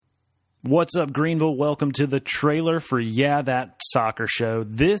What's up, Greenville? Welcome to the trailer for Yeah, That Soccer Show.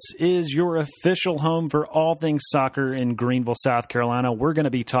 This is your official home for all things soccer in Greenville, South Carolina. We're going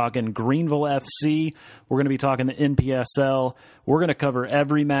to be talking Greenville FC. We're going to be talking the NPSL. We're going to cover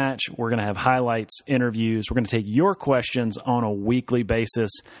every match. We're going to have highlights, interviews. We're going to take your questions on a weekly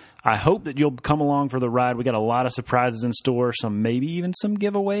basis. I hope that you'll come along for the ride. We got a lot of surprises in store, maybe even some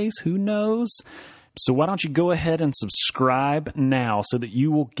giveaways. Who knows? So why don't you go ahead and subscribe now so that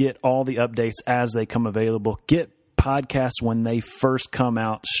you will get all the updates as they come available. Get podcasts when they first come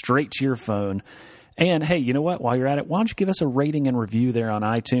out straight to your phone. And hey, you know what? While you're at it, why don't you give us a rating and review there on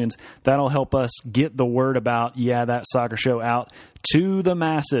iTunes? That'll help us get the word about Yeah, That Soccer Show out to the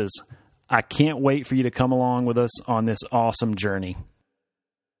masses. I can't wait for you to come along with us on this awesome journey.